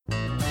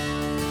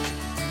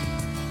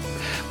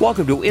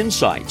Welcome to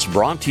Insights,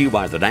 brought to you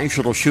by the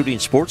National Shooting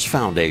Sports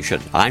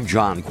Foundation. I'm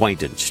John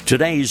Quaintance.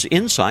 Today's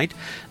Insight,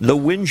 the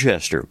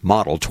Winchester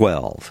Model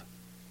 12.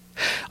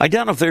 I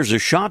doubt if there's a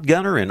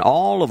shotgunner in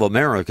all of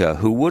America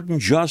who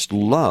wouldn't just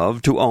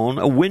love to own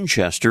a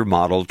Winchester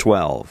Model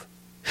 12.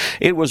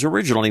 It was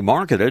originally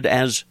marketed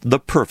as the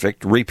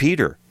perfect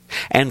repeater,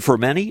 and for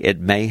many it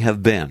may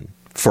have been.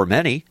 For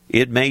many,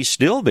 it may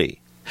still be.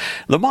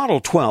 The Model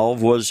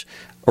 12 was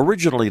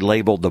originally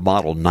labeled the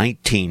Model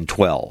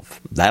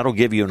 1912. That'll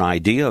give you an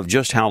idea of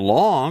just how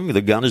long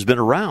the gun has been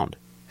around.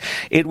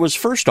 It was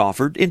first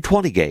offered in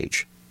 20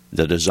 gauge.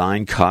 The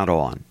design caught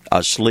on.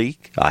 A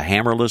sleek, a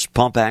hammerless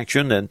pump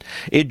action, and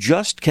it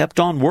just kept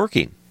on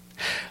working.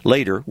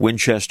 Later,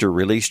 Winchester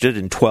released it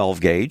in 12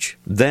 gauge,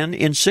 then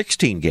in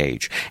 16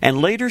 gauge, and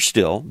later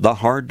still, the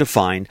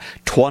hard-to-find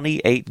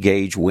 28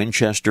 gauge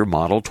Winchester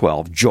Model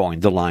 12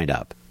 joined the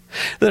lineup.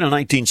 Then in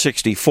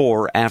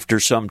 1964, after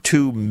some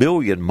 2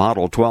 million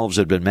Model 12s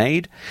had been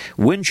made,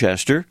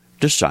 Winchester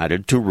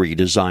decided to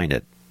redesign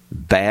it.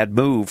 Bad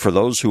move for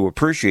those who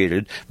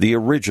appreciated the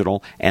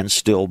original and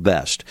still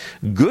best.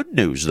 Good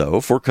news,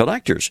 though, for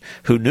collectors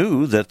who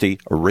knew that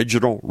the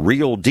original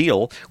real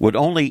deal would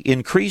only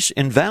increase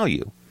in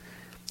value.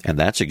 And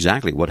that's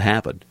exactly what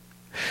happened.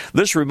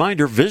 This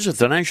reminder, visit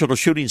the National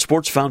Shooting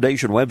Sports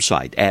Foundation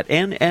website at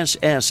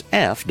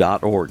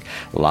nssf.org.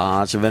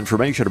 Lots of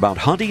information about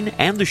hunting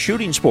and the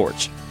shooting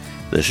sports.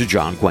 This is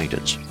John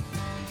Quaintance.